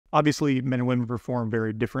Obviously, men and women perform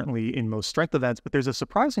very differently in most strength events, but there's a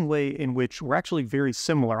surprising way in which we're actually very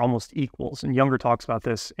similar, almost equals. And Younger talks about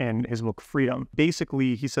this in his book Freedom.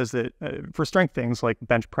 Basically, he says that for strength things like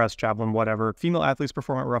bench press, javelin, whatever, female athletes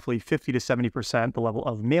perform at roughly 50 to 70% the level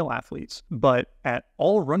of male athletes. But at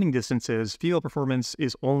all running distances, female performance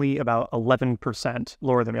is only about 11%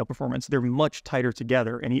 lower than male performance. They're much tighter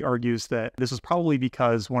together. And he argues that this is probably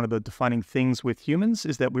because one of the defining things with humans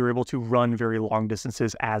is that we were able to run very long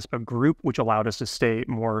distances as a group, which allowed us to stay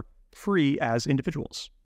more free as individuals.